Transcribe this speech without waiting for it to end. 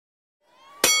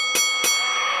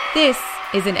This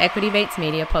is an Equity Mates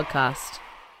Media podcast.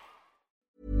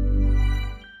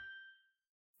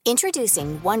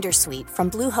 Introducing Wondersuite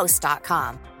from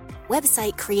Bluehost.com.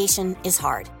 Website creation is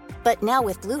hard, but now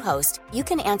with Bluehost, you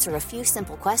can answer a few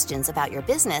simple questions about your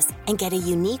business and get a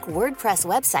unique WordPress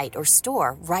website or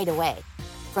store right away.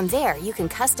 From there, you can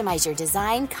customize your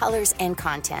design, colors, and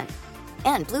content.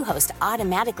 And Bluehost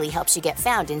automatically helps you get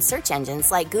found in search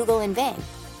engines like Google and Bing.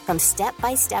 From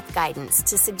step-by-step guidance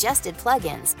to suggested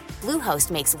plugins, Bluehost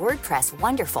makes WordPress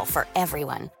wonderful for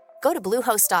everyone. Go to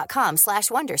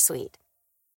bluehost.com/wondersuite.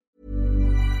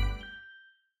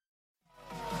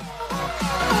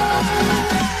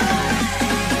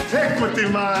 Equity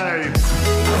Mates!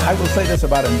 I will say this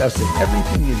about investing.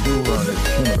 Everything you do learn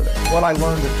is cumulative. What I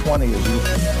learned at 20 is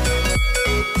useful.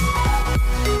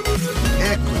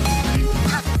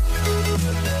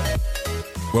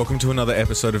 Welcome to another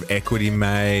episode of Equity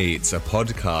Mates, a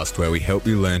podcast where we help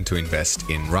you learn to invest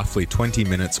in roughly 20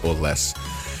 minutes or less.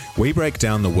 We break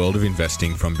down the world of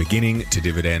investing from beginning to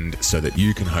dividend so that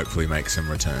you can hopefully make some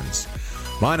returns.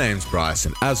 My name's Bryce,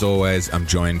 and as always, I'm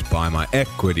joined by my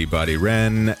equity buddy,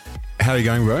 Ren. How are you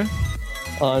going, bro?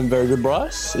 I'm very good,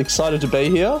 Bryce. Excited to be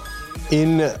here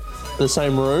in the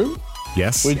same room.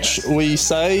 Yes. Which we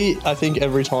say, I think,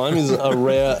 every time is a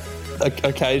rare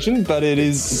occasion, but it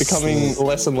is becoming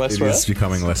less and less rare. It is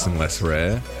becoming less and less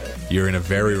rare. You're in a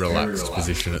very relaxed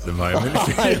position at the moment.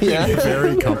 Yeah. You're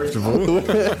very comfortable.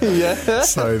 Yeah.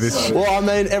 So this. Well, I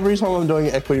mean, every time I'm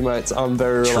doing Equity Mates, I'm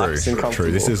very relaxed and comfortable.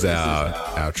 True. This is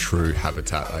our true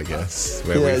habitat, I guess.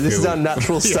 Where this is our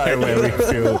natural state. Where we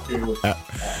feel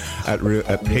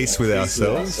at peace with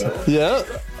ourselves. Yeah.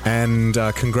 And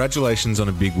congratulations on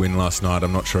a big win last night.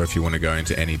 I'm not sure if you want to go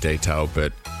into any detail,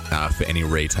 but for any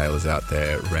retailers out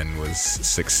there, Ren was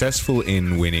successful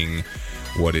in winning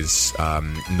what is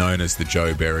known as the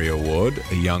Joe Berry Award,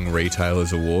 a Young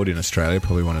Retailers Award in Australia,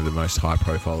 probably one of the most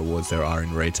high-profile awards there are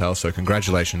in retail. So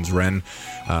congratulations, Ren.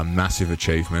 Massive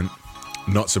achievement.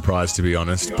 Not surprised, to be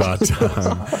honest, but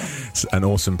an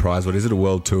awesome prize. What is it, a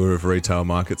world tour of retail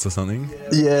markets or something?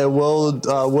 Yeah,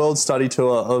 world study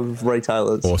tour of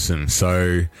retailers. Awesome.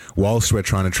 So whilst we're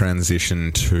trying to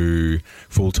transition to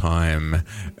full-time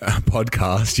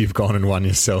podcast, you've gone and won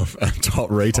yourself a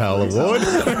top retail award.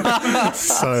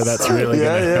 So that's really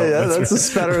going to help. Yeah, that's a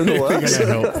spatter in the works. Going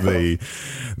to help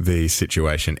the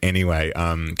situation. Anyway,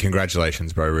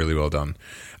 congratulations, bro. Really well done.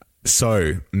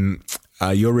 So...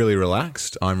 you're really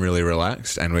relaxed, I'm really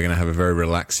relaxed, and we're going to have a very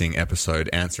relaxing episode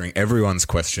answering everyone's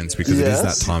questions because it is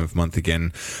that time of month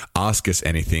again. Ask Us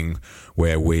Anything,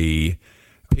 where we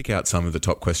pick out some of the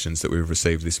top questions that we've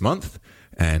received this month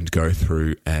and go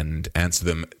through and answer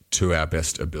them to our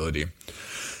best ability.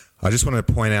 I just want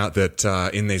to point out that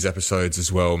in these episodes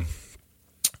as well,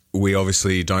 we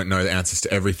obviously don't know the answers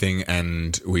to everything,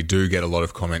 and we do get a lot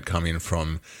of comment coming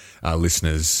from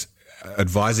listeners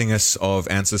advising us of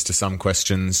answers to some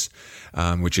questions,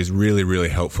 which is really, really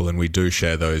helpful. And we do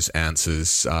share those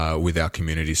answers with our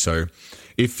community. So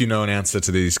if you know an answer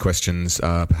to these questions,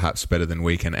 perhaps better than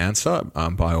we can answer,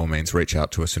 by all means, reach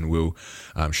out to us and we'll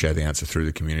share the answer through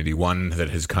the community. One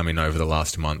that has come in over the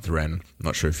last month, Ren, I'm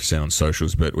not sure if you've seen on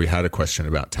socials, but we had a question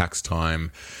about tax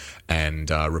time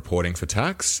and reporting for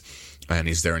tax. And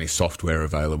is there any software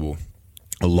available?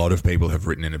 A lot of people have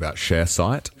written in about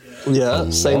ShareSite. Yeah,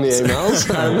 seen the emails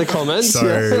and the comments.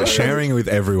 So sharing with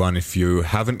everyone, if you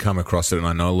haven't come across it, and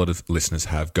I know a lot of listeners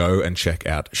have, go and check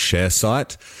out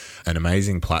ShareSite, an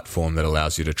amazing platform that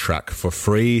allows you to track for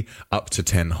free up to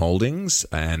 10 holdings.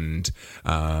 And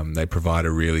they provide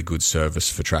a really good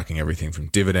service for tracking everything from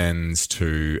dividends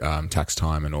to tax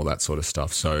time and all that sort of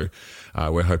stuff. So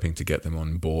we're hoping to get them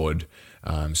on board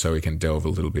so we can delve a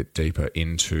little bit deeper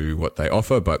into what they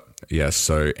offer. But yes,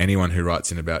 so anyone who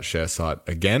writes in about ShareSite,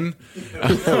 again,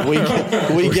 we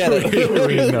get it.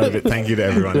 we know it. Thank you to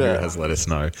everyone who has let us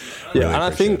know. Yeah, Really and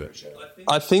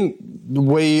I think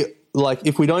we, like,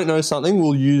 if we don't know something,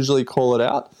 we'll usually call it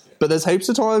out. But there's heaps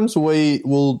of times we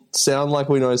will sound like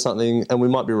we know something and we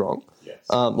might be wrong. Yes.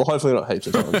 Well, hopefully not heaps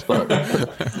of times, but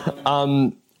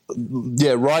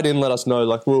yeah, write in, let us know.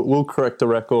 Like, we'll correct the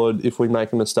record if we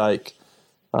make a mistake.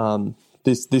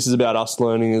 This is about us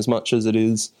learning as much as it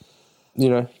is, you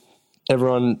know,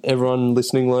 everyone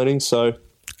listening learning. So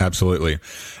absolutely.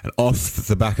 And off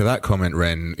the back of that comment,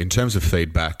 Ren, in terms of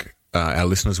feedback, our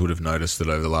listeners would have noticed that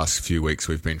over the last few weeks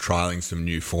we've been trialing some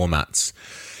new formats.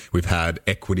 We've had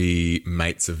Equity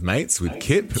Mates of Mates with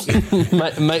Kip.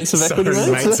 Mates of Equity Mates?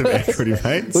 Mates of Equity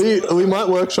Mates. We might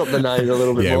workshop the name a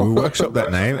little bit more. Yeah, we'll workshop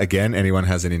that name. Again, anyone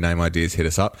has any name ideas, hit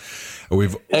us up.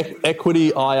 We've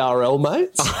Equity IRL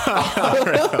Mates.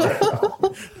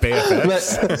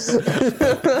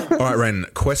 BFFs. All right, Ren.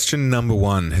 Question number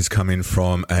 1 has come in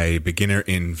from a beginner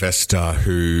investor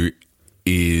who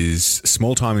is a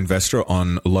small-time investor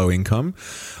on low income.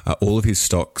 All of his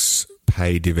stocks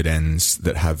pay dividends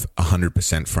that have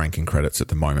 100% franking credits at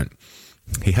the moment.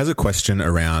 He has a question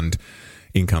around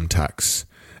income tax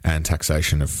and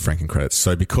taxation of franking credits.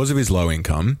 So because of his low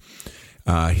income,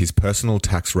 his personal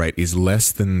tax rate is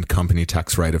less than company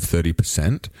tax rate of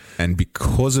 30%. And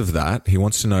because of that, he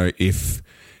wants to know if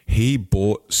he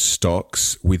bought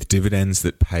stocks with dividends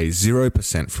that pay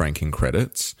 0% franking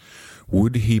credits,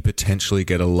 would he potentially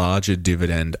get a larger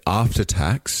dividend after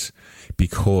tax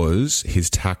because his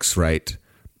tax rate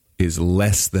is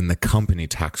less than the company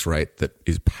tax rate that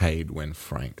is paid when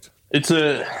franked? It's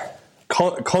a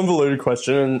convoluted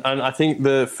question, and I think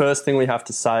the first thing we have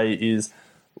to say is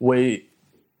we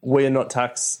are not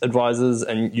tax advisors,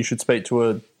 and you should speak to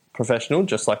a professional.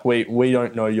 Just like we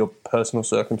don't know your personal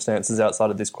circumstances outside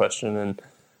of this question, and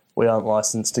we aren't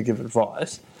licensed to give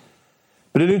advice.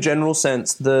 But in a general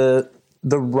sense, the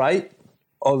rate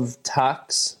of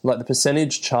tax, like the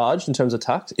percentage charged in terms of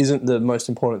tax, isn't the most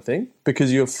important thing,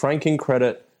 because your franking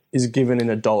credit is given in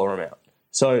a dollar amount.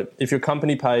 So if your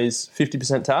company pays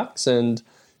 50% tax and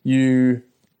you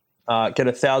get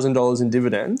 $1,000 in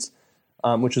dividends,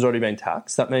 which has already been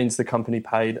taxed, that means the company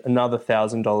paid another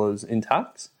 $1,000 in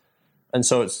tax. And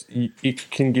so it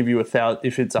can give you if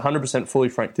it's 100% fully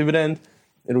franked dividend,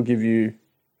 it'll give you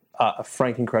a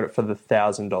franking credit for the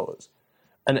 $1,000.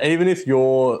 And even if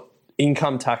your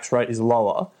income tax rate is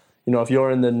lower, if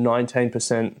you're in the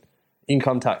 19%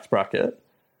 income tax bracket,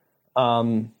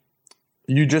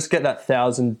 you just get that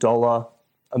 $1,000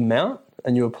 amount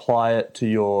and you apply it to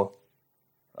your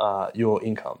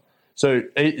income. So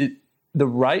the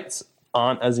rates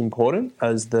aren't as important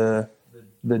as the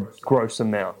gross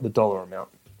amount, the dollar amount.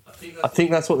 I think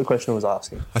that's what the question was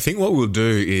asking. I think what we'll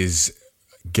do is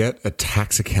get a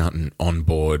tax accountant on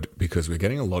board, because we're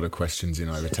getting a lot of questions in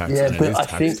over tax. Yeah, and but it is I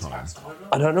tax think time.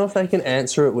 I don't know if they can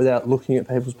answer it without looking at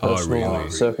people's personal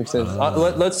circumstances.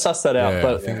 Let's suss that out. Yeah,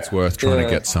 but I think it's worth trying to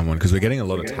get someone, because we're getting a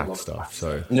lot of tax stuff.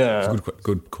 So yeah, it's a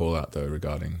good call out though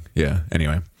regarding. Yeah.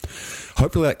 Anyway,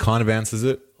 hopefully that kind of answers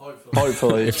it.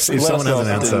 Hopefully, if someone has an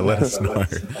answer, let us know.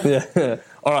 Yeah.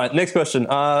 All right. Next question.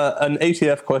 An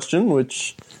ETF question,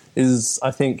 which is,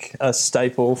 I think, a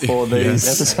staple for these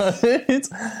episodes.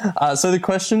 So the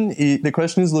question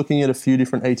is looking at a few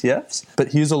different ETFs,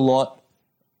 but here's a lot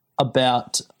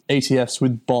about ETFs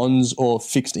with bonds or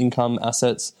fixed income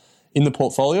assets in the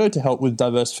portfolio to help with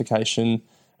diversification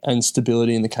and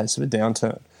stability in the case of a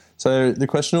downturn. So the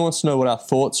questioner wants to know what our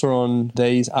thoughts are on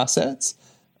these assets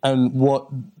and what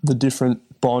the different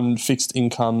bond fixed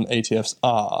income ETFs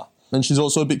are. And she's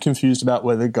also a bit confused about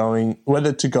whether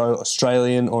to go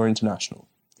Australian or international.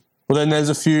 Well, then there's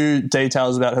a few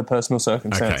details about her personal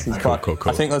circumstances. Okay, cool.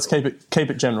 I think let's keep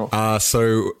it general.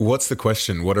 So what's the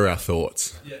question? What are our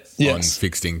thoughts on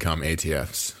fixed income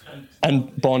ETFs?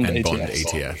 And bond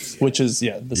ETFs. Which is,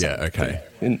 the same thing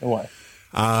in a way.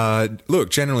 Look,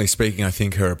 generally speaking, I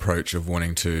think her approach of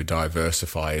wanting to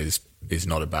diversify is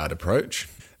not a bad approach.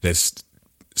 There's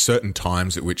certain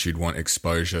times at which you'd want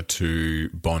exposure to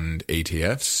bond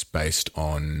ETFs based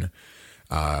on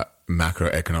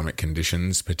macroeconomic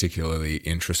conditions, particularly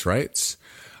interest rates.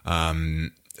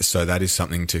 So that is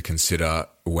something to consider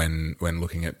when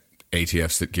looking at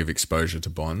ETFs that give exposure to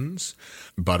bonds.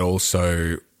 But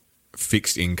also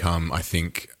fixed income, I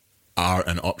think, are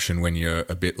an option when you're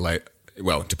a bit late.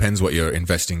 Well, it depends what your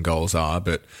investing goals are,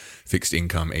 but fixed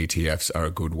income ETFs are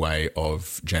a good way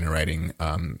of generating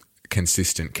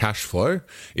consistent cash flow,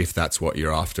 if that's what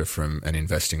you're after from an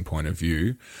investing point of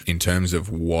view. In terms of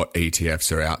what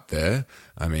ETFs are out there,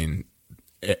 I mean,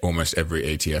 almost every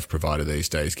ETF provider these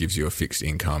days gives you a fixed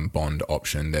income bond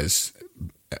option. There's,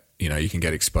 you can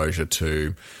get exposure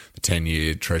to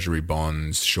 10-year treasury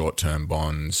bonds, short-term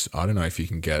bonds. I don't know if you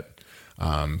can get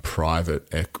private,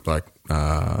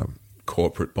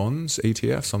 corporate bonds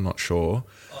ETFs. I'm not sure.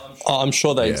 I'm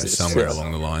sure they exist. Somewhere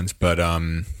along the lines. But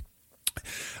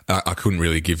I couldn't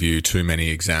really give you too many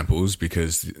examples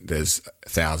because there's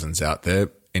thousands out there.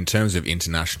 In terms of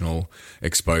international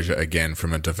exposure, again,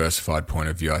 from a diversified point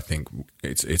of view, I think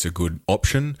it's a good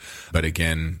option. But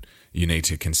again, you need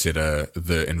to consider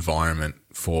the environment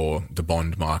for the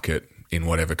bond market in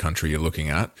whatever country you're looking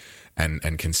at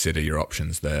and consider your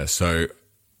options there. So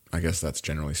I guess that's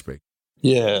generally speaking.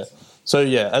 Yeah. So,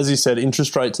 as you said,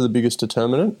 interest rates are the biggest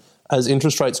determinant. As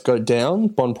interest rates go down,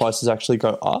 bond prices actually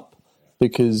go up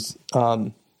because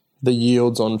the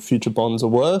yields on future bonds are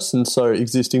worse, and so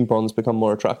existing bonds become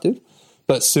more attractive.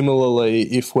 But similarly,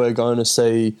 if we're going to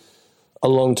see a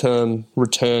long-term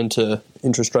return to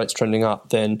interest rates trending up,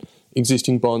 then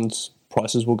existing bonds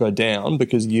prices will go down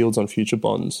because yields on future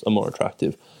bonds are more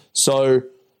attractive. So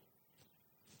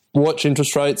watch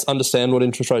interest rates, understand what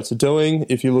interest rates are doing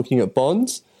if you're looking at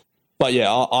bonds. But yeah,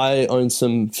 I own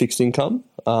some fixed income.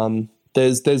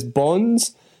 There's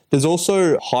bonds. There's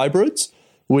also hybrids,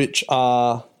 which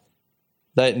are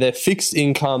they're fixed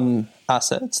income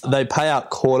assets. They pay out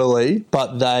quarterly,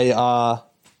 but they are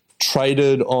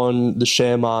traded on the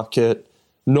share market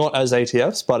not as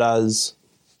ETFs, but as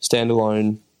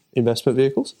standalone investment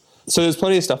vehicles. So there's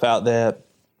plenty of stuff out there.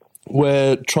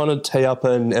 We're trying to tee up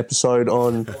an episode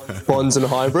on bonds and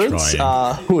hybrids.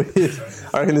 I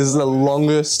reckon this is the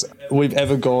longest we've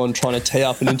ever gone trying to tee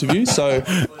up an interview. So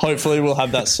hopefully we'll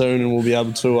have that soon and we'll be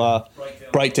able to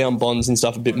break down bonds and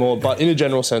stuff a bit more. But in a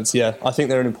general sense, yeah, I think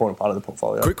they're an important part of the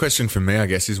portfolio. Quick question from me, I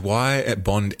guess, is why a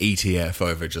bond ETF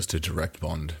over just a direct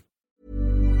bond?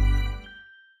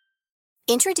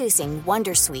 Introducing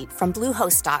Wondersuite from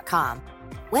Bluehost.com.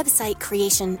 Website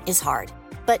creation is hard.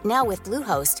 But now with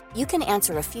Bluehost, you can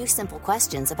answer a few simple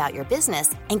questions about your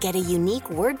business and get a unique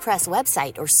WordPress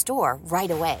website or store right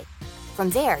away.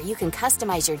 From there, you can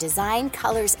customize your design,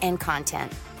 colors, and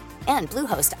content. And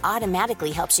Bluehost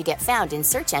automatically helps you get found in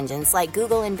search engines like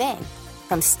Google and Bing.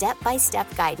 From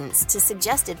step-by-step guidance to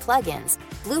suggested plugins,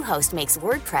 Bluehost makes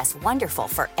WordPress wonderful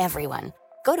for everyone.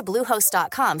 Go to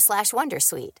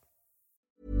bluehost.com/wondersuite.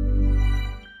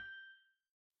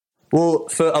 Well,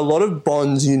 for a lot of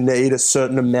bonds, you need a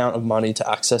certain amount of money to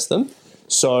access them.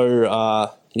 So,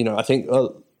 I think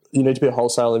you need to be a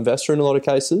wholesale investor in a lot of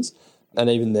cases. And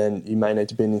even then, you may need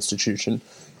to be an institution.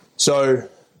 So,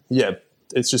 yeah,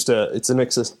 it's an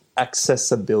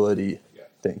accessibility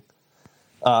thing.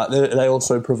 They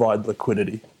also provide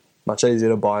liquidity. Much easier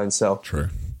to buy and sell. True.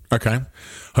 Okay.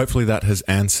 Hopefully that has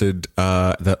answered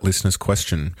that listener's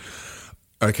question.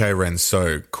 Okay, Ren,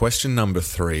 so question number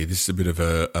 3. This is a bit of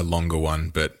a longer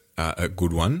one, but a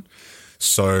good one.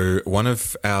 So one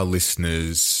of our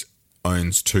listeners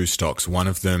owns 2 stocks. One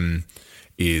of them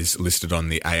is listed on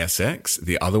the ASX.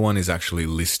 The other one is actually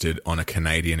listed on a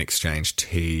Canadian exchange,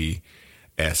 TSXV.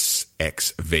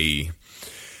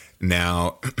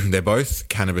 Now, they're both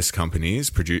cannabis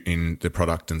companies in the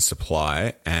product and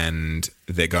supply, and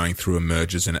they're going through a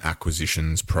mergers and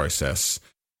acquisitions process.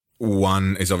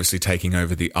 One is obviously taking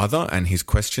over the other, and his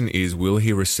question is, will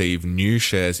he receive new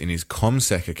shares in his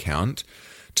CommSec account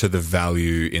to the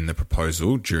value in the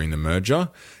proposal during the merger,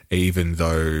 even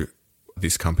though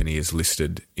this company is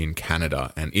listed in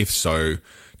Canada? And if so,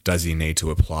 does he need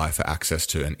to apply for access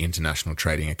to an international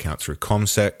trading account through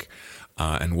CommSec?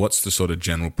 And what's the sort of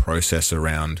general process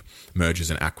around mergers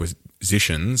and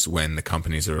acquisitions when the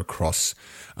companies are across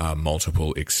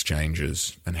multiple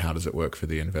exchanges, and how does it work for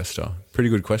the investor? Pretty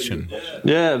good question.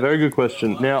 Yeah, very good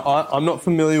question. Now, I'm not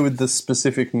familiar with the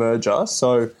specific merger,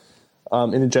 so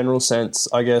in a general sense,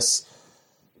 I guess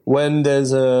when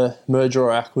there's a merger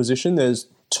or acquisition, there's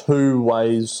 2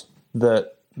 ways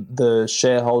that the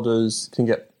shareholders can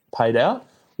get paid out.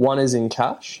 One is in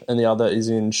cash, and the other is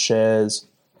in shares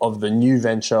of the new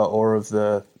venture or of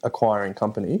the acquiring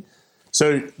company.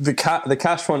 So the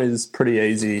cash one is pretty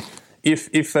easy.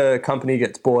 If a company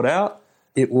gets bought out,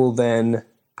 it will then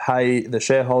pay the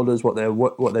shareholders what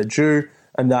they're due,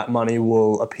 and that money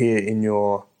will appear in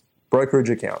your brokerage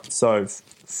account. So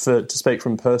to speak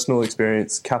from personal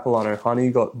experience, Capilano Honey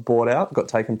got bought out, got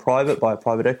taken private by a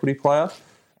private equity player,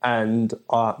 and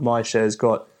my shares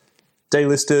got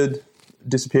delisted,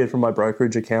 disappeared from my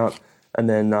brokerage account, and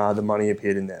then the money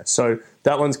appeared in there. So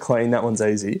that one's clean, that one's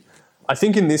easy. I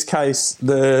think in this case,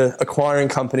 the acquiring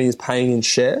company is paying in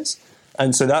shares,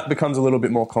 and so that becomes a little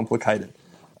bit more complicated.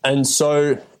 And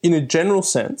so in a general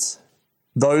sense,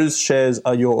 those shares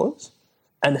are yours,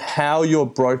 and how your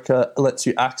broker lets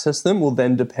you access them will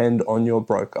then depend on your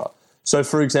broker. So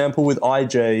for example, with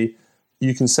IG,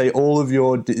 you can see all of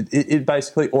it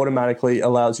basically automatically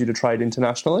allows you to trade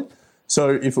internationally. So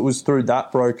if it was through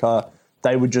that broker,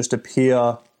 they would just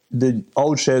appear, the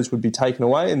old shares would be taken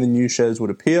away and the new shares would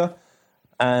appear,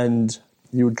 and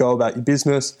you would go about your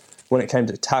business. When it came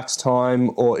to tax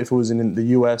time, or if it was in the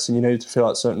US and you needed to fill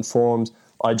out certain forms,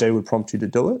 IG would prompt you to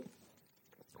do it.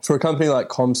 For a company like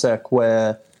CommSec,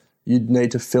 where you'd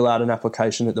need to fill out an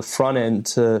application at the front end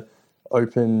to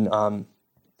open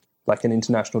like an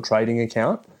international trading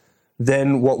account,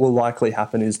 then what will likely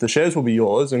happen is the shares will be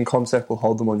yours and CommSec will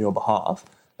hold them on your behalf,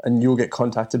 and you'll get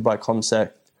contacted by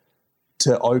CommSec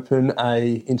to open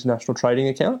a international trading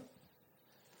account.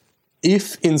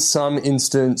 If in some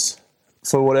instance,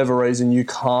 for whatever reason, you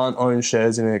can't own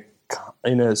shares in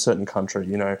a certain country,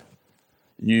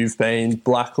 you've been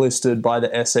blacklisted by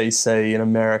the SEC in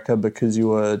America because you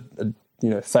were,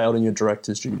 failed in your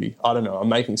director's duty. I don't know. I'm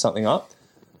making something up.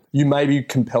 You may be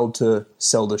compelled to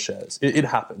sell the shares. It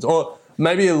happens. Or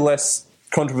maybe a less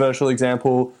controversial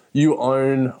example, you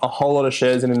own a whole lot of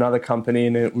shares in another company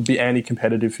and it would be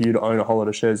anti-competitive for you to own a whole lot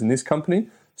of shares in this company.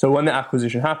 So when the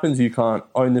acquisition happens, you can't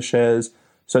own the shares.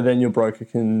 So then your broker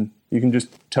you can just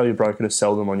tell your broker to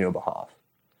sell them on your behalf.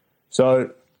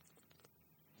 So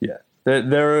yeah,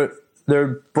 there are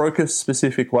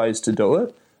broker-specific ways to do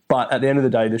it, but at the end of the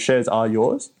day, the shares are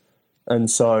yours. And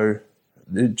so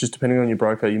just depending on your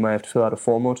broker, you may have to fill out a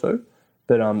form or two,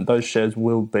 but those shares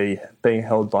will be being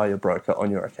held by your broker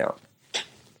on your account.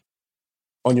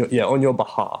 On your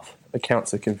behalf.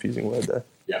 Account's a confusing word there.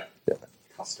 Yeah.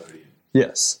 Custodian.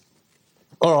 Yes.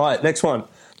 All right, next one.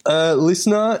 A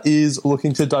listener is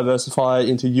looking to diversify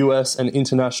into US and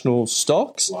international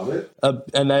stocks. Love it.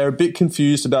 And they are a bit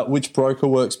confused about which broker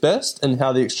works best and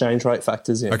how the exchange rate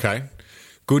factors in. Okay.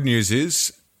 Good news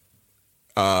is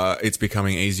it's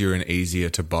becoming easier and easier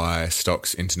to buy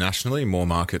stocks internationally. More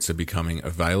markets are becoming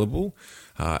available.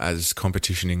 As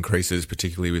competition increases,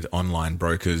 particularly with online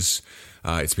brokers,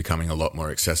 it's becoming a lot more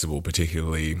accessible,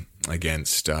 particularly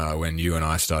against when you and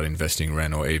I started investing,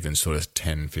 Ren, or even sort of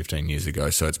 10, 15 years ago.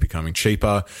 So it's becoming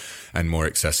cheaper and more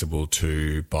accessible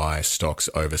to buy stocks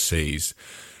overseas.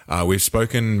 We've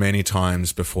spoken many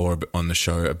times before on the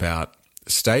show about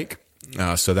Stake.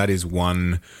 So that is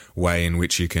one way in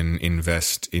which you can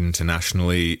invest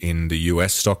internationally in the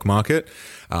US stock market.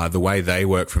 The way they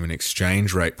work from an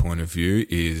exchange rate point of view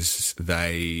is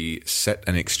they set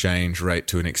an exchange rate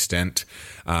to an extent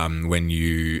when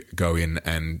you go in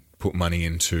and put money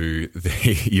into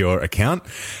your account,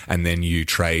 and then you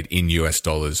trade in US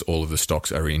dollars. All of the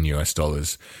stocks are in US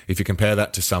dollars. If you compare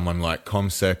that to someone like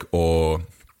CommSec or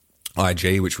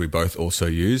IG, which we both also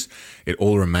use, it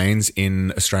all remains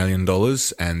in Australian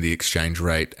dollars, and the exchange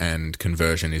rate and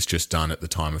conversion is just done at the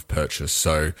time of purchase.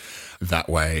 So that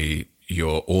way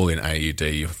you're all in AUD,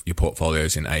 your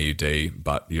portfolio's in AUD,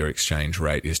 but your exchange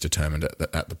rate is determined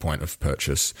at the point of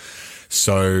purchase.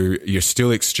 So you're still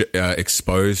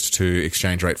exposed to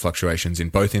exchange rate fluctuations in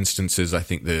both instances. I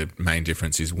think the main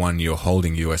difference is one, you're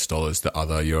holding US dollars, the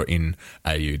other, you're in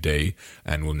AUD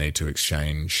and will need to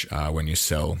exchange when you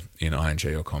sell in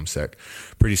ING or CommSec.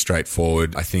 Pretty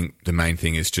straightforward. I think the main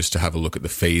thing is just to have a look at the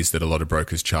fees that a lot of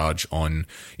brokers charge on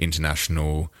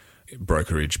international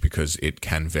brokerage, because it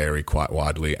can vary quite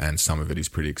widely and some of it is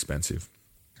pretty expensive.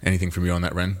 Anything from you on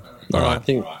that, Ren? All right. I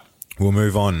think We'll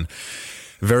move on.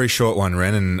 Very short one,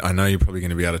 Ren, and I know you're probably going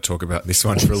to be able to talk about this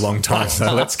one for a long time,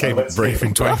 so let's keep it brief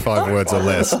in 25 words or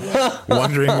less.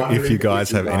 Wondering if you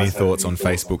guys have any thoughts on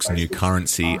Facebook's new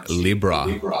currency, Libra.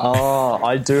 Oh,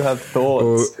 I do have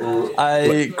thoughts.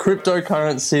 A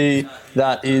cryptocurrency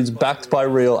that is backed by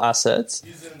real assets,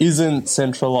 isn't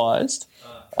centralized,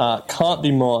 can't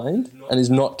be mined, and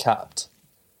is not capped.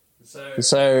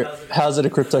 So how's it a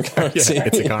cryptocurrency? Yeah,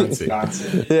 it's a currency.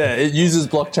 Yeah, it uses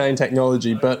blockchain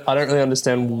technology, but I don't really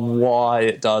understand why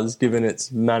it does, given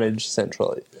it's managed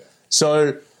centrally.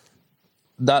 So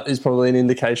that is probably an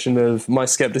indication of my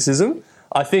skepticism.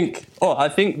 I think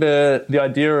the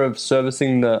idea of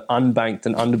servicing the unbanked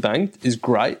and underbanked is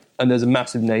great, and there's a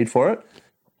massive need for it.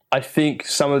 I think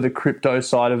some of the crypto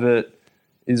side of it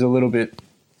is a little bit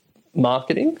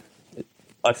marketing.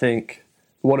 I think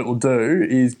what it will do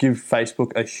is give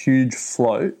Facebook a huge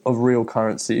float of real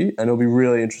currency, and it'll be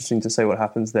really interesting to see what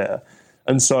happens there.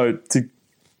 And so,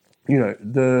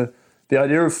 the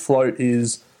idea of float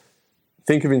is,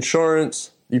 think of insurance.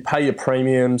 You pay your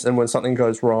premiums, and when something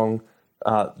goes wrong,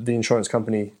 the insurance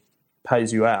company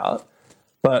pays you out.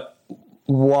 But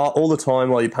all the time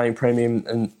while you're paying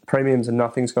premiums and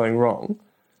nothing's going wrong,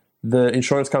 the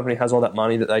insurance company has all that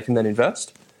money that they can then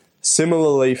invest.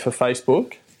 Similarly for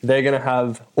Facebook, they're going to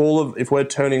have if we're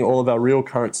turning all of our real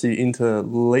currency into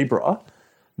Libra,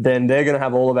 then they're going to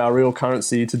have all of our real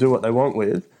currency to do what they want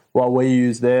with, while we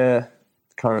use their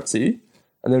currency,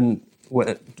 and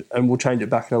we'll change it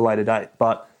back at a later date.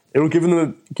 But it will give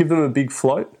them a big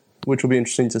float, which will be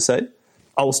interesting to see.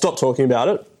 I will stop talking about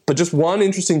it, but just one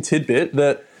interesting tidbit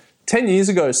that 10 years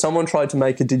ago, someone tried to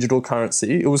make a digital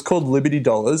currency. It was called Liberty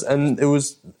Dollars, and it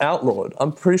was outlawed.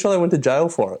 I'm pretty sure they went to jail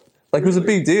for it. Like, it was a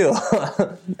big deal.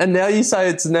 And now you say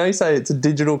it's a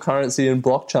digital currency and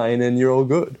blockchain, and you're all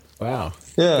good. Wow.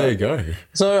 Yeah. There you go.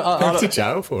 So I went to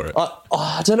jail for it.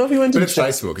 I don't know if he went to But jail.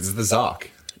 it's Facebook. It's the Zark.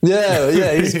 Yeah.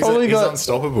 He's probably he's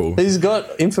unstoppable. He's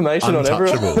got information on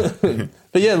everyone.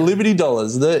 But yeah, Liberty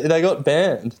Dollars, they got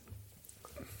banned.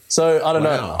 So I don't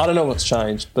know. I don't know what's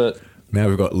changed, but Now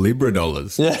we've got Libra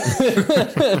dollars. yeah.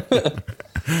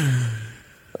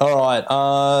 All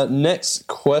right. Next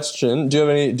question. Do you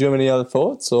have any other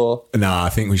thoughts or? No, I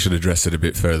think we should address it a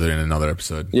bit further in another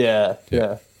episode. Yeah.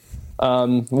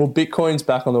 Well, Bitcoin's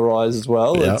back on the rise as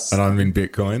well. Yeah, and I'm in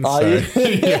Bitcoin.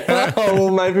 Yeah. Oh, well,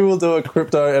 maybe we'll do a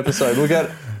crypto episode. We'll get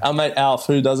our mate Alf,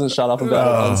 who doesn't shut up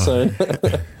about it, soon.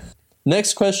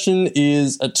 Next question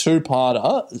is a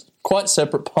two-parter, quite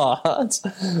separate parts.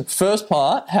 First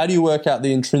part, how do you work out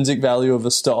the intrinsic value of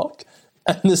a stock?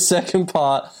 And the second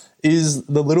part, is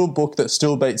the little book that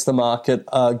still beats the market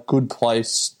a good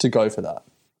place to go for that?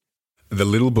 The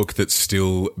Little Book That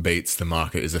Still Beats the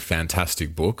Market is a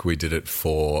fantastic book. We did it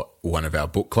for one of our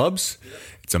book clubs.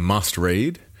 It's a must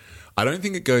read. I don't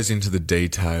think it goes into the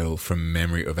detail from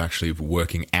memory of actually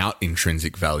working out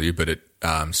intrinsic value, but it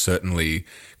certainly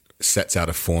sets out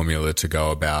a formula to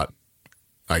go about,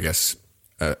 I guess,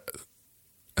 a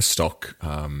stock.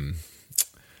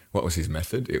 What was his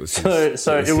method? It was his,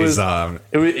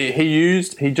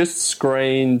 he just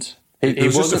screened. He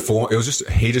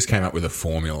just came up with a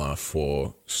formula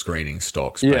for screening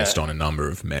stocks based on a number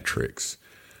of metrics.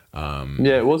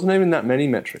 It wasn't even that many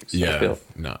metrics. I feel.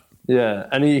 No. Yeah,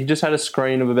 and he just had a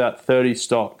screen of about 30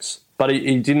 stocks, but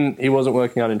he wasn't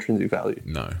working out intrinsic value.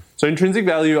 No. So intrinsic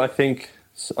value, I think.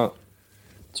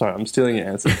 Sorry, I'm stealing your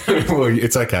answer. Well,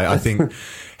 it's okay. I think,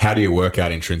 how do you work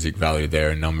out intrinsic value? There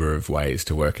are a number of ways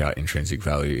to work out intrinsic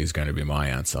value is going to be my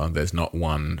answer. There's not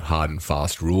one hard and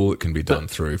fast rule. It can be done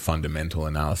through fundamental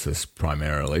analysis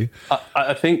primarily.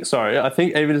 I think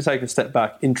even to take a step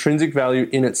back, intrinsic value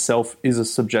in itself is a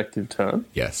subjective term.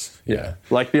 Yes. Yeah.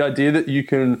 Like the idea that you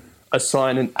can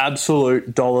assign an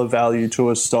absolute dollar value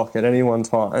to a stock at any one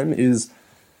time is...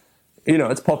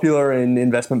 it's popular in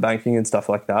investment banking and stuff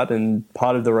like that. And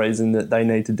part of the reason that they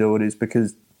need to do it is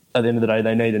because at the end of the day,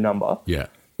 they need a number. Yeah.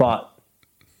 But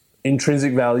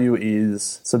intrinsic value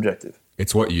is subjective.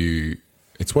 It's what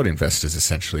investors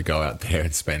essentially go out there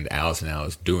and spend hours and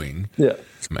hours doing. Yeah.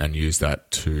 And use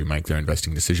that to make their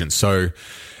investing decisions. So,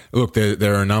 look,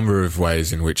 there are a number of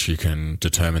ways in which you can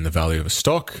determine the value of a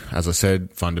stock. As I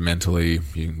said, fundamentally,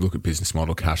 you can look at business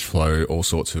model, cash flow, all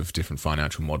sorts of different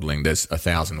financial modelling. There's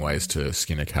 1,000 ways to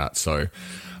skin a cat. So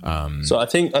I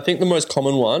think the most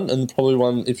common one, and probably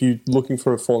one if you're looking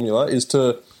for a formula, is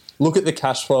to look at the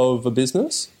cash flow of a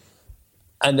business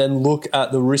and then look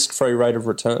at the risk-free rate of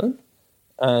return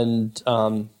and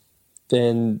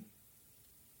then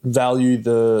value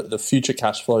the future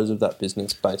cash flows of that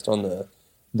business based on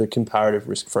the comparative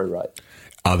risk-free rate.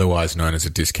 Otherwise known as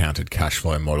a discounted cash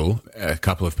flow model. A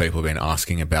couple of people have been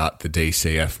asking about the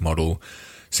DCF model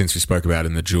since we spoke about it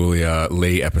in the Julia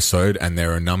Lee episode, and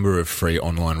there are a number of free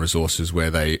online resources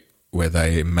where they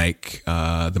make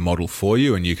the model for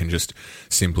you, and you can just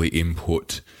simply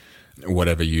input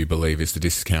whatever you believe is the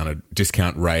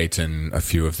discount rate and a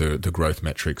few of the growth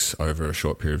metrics over a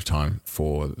short period of time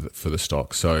for the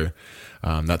stock. So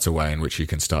that's a way in which you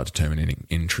can start determining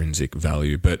intrinsic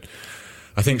value. But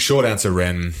I think short answer,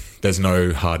 Ren, there's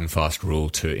no hard and fast rule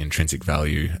to intrinsic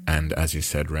value. And as you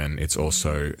said, Ren, it's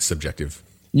also subjective.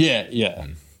 Yeah.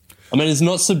 I mean, it's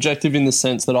not subjective in the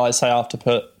sense that I say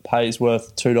Afterpay is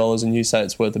worth $2 and you say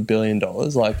it's worth $1 billion.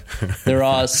 Like, there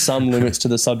are some limits to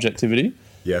the subjectivity.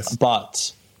 Yes.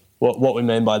 But what we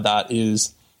mean by that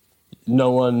is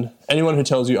anyone who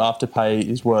tells you Afterpay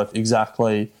is worth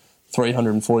exactly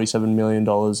 $347 million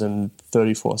and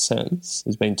 34 cents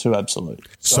is being too absolute.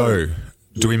 So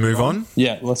do we move on?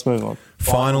 Yeah, let's move on.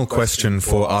 Final question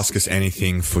for Ask Us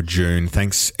Anything for June.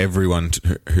 Thanks everyone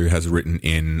who has written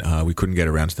in. We couldn't get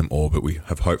around to them all, but we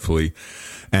have hopefully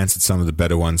answered some of the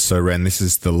better ones. So, Ren, this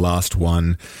is the last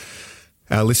one.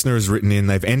 Our listener has written in,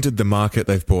 they've entered the market,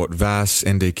 they've bought VAS,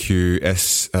 NDQ,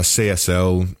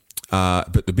 CSL,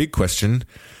 but the big question,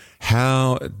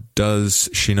 how does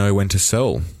she know when to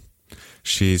sell?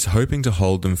 She's hoping to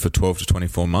hold them for 12 to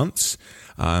 24 months,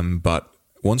 but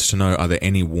wants to know, are there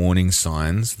any warning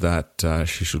signs that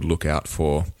she should look out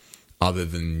for other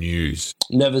than news?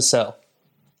 Never sell.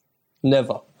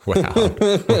 Never. Wow.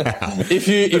 If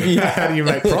you How do you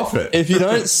make profit? If you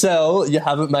don't sell, you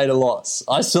haven't made a loss.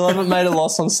 I still haven't made a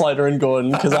loss on Slater and Gordon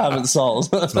because I haven't sold.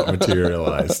 It's not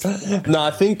materialised. No,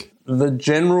 I think the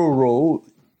general rule,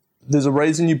 there's a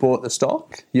reason you bought the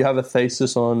stock. You have a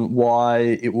thesis on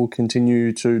why it will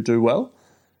continue to do well.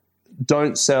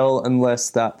 Don't sell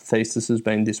unless that thesis has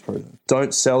been disproven.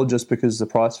 Don't sell just because the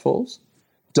price falls.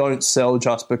 Don't sell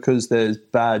just because there's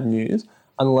bad news,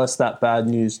 unless that bad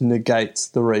news negates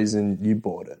the reason you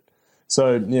bought it.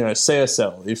 So,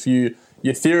 CSL, if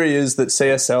your theory is that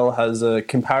CSL has a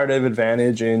comparative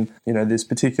advantage in, this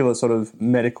particular sort of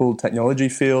medical technology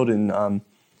field in,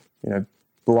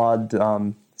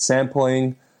 blood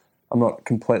sampling, I'm not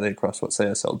completely across what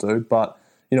CSL do, but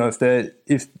you know,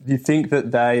 if you think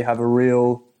that they have a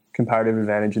real comparative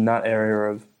advantage in that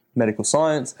area of medical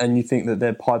science, and you think that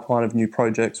their pipeline of new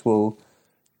projects will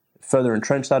further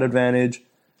entrench that advantage,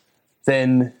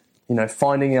 then you know,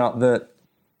 finding out that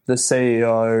the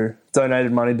CEO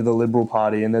donated money to the Liberal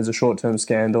Party and there's a short-term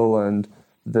scandal and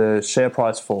the share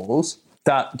price falls,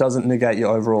 that doesn't negate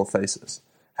your overall thesis.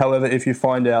 However, if you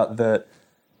find out that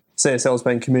CSL has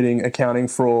been committing accounting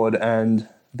fraud and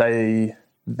their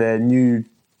new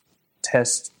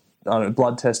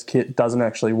blood test kit doesn't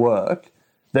actually work,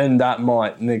 then that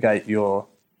might negate your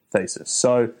thesis.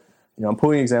 So, you know, I'm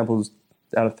pulling examples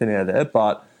out of thin air there,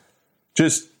 but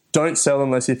just don't sell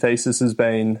unless your thesis has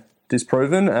been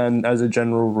disproven, and as a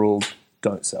general rule,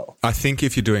 don't sell. I think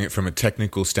if you're doing it from a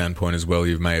technical standpoint as well,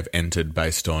 you may have entered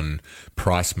based on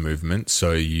price movement.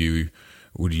 So you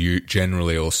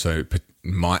generally also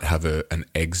might have an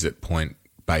exit point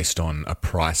based on a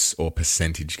price or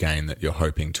percentage gain that you're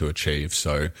hoping to achieve.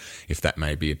 So if that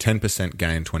may be a 10%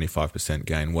 gain, 25%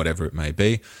 gain, whatever it may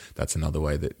be, that's another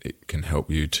way that it can help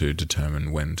you to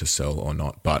determine when to sell or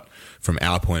not. But from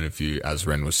our point of view, as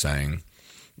Ren was saying,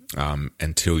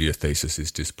 until your thesis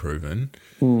is disproven,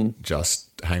 just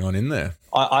hang on in there.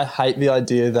 I hate the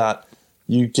idea that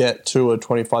you get to a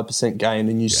 25% gain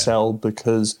and you sell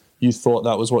because you thought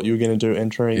that was what you were going to do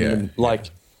entering.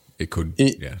 It could.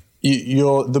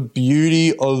 The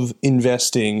beauty of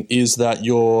investing is that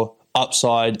your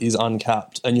upside is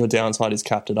uncapped and your downside is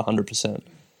capped at 100%.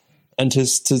 And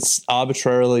to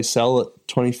arbitrarily sell at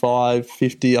 25,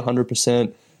 50,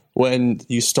 100%, when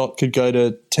your stock could go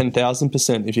to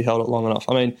 10,000% if you held it long enough.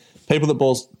 I mean, people that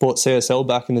bought CSL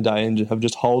back in the day and have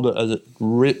just held it as it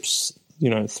rips, you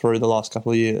know, through the last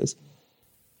couple of years.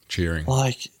 Cheering.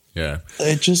 It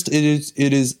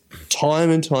is time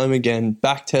and time again,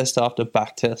 back test after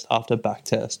back test after back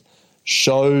test,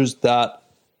 shows that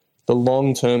the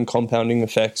long-term compounding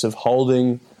effects of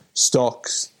holding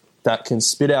stocks that can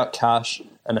spit out cash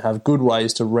and have good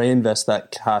ways to reinvest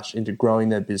that cash into growing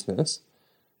their business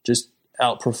just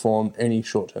outperform any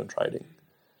short-term trading.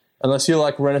 Unless you're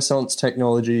like Renaissance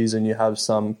Technologies and you have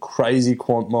some crazy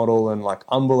quant model and like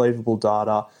unbelievable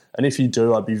data, and if you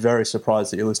do, I'd be very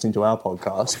surprised that you're listening to our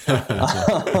podcast.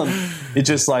 It's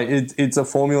just like it's a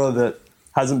formula that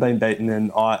hasn't been beaten,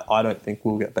 and I don't think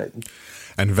we'll get beaten.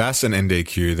 And VAS and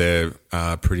NDQ,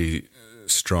 they're pretty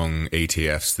strong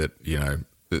ETFs that, you know,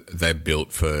 they're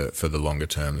built for the longer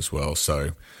term as well.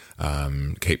 So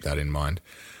keep that in mind.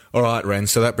 All right, Ren,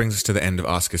 so that brings us to the end of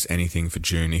Ask Us Anything for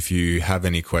June. If you have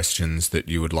any questions that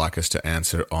you would like us to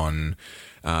answer on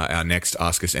our next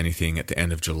Ask Us Anything at the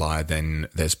end of July, then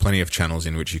there's plenty of channels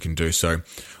in which you can do so.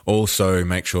 Also,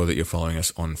 make sure that you're following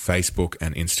us on Facebook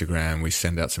and Instagram. We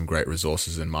send out some great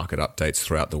resources and market updates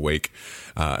throughout the week,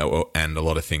 and a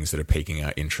lot of things that are piquing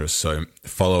our interest. So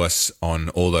follow us on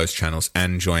all those channels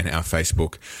and join our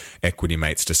Facebook Equity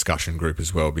Mates discussion group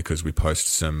as well, because we post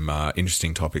some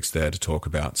interesting topics there to talk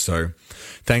about. So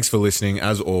thanks for listening.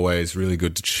 As always, really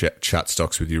good to chat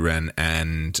stocks with you, Ren,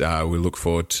 and we look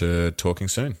forward to talking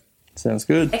soon. Sounds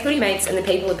good. Equity Mates and the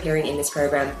people appearing in this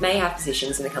program may have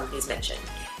positions in the companies mentioned.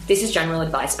 This is general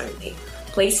advice only.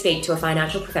 Please speak to a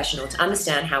financial professional to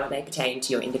understand how it may pertain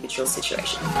to your individual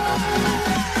situation.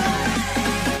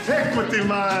 Equity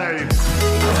Mates!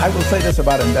 I will say this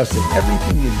about investing.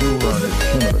 Everything you do learn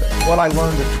is cumulative. What I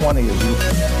learned at 20 is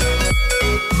useful.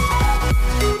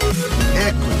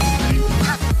 Equity.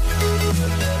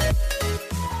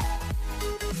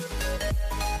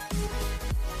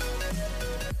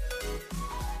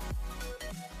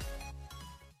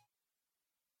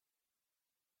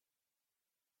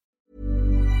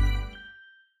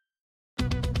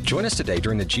 Join us today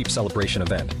during the Jeep Celebration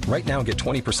event. Right now, get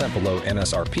 20% below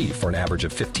MSRP for an average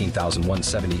of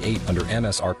 $15,178 under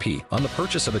MSRP on the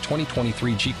purchase of a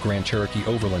 2023 Jeep Grand Cherokee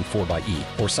Overland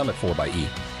 4xE or Summit 4xE.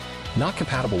 Not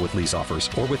compatible with lease offers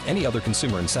or with any other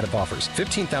consumer incentive offers.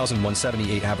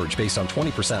 $15,178 average based on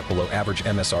 20% below average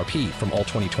MSRP from all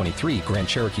 2023 Grand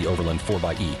Cherokee Overland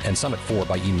 4xE and Summit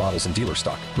 4xE models in dealer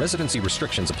stock. Residency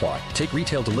restrictions apply. Take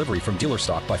retail delivery from dealer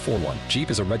stock by 4/1.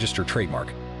 Jeep is a registered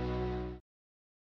trademark.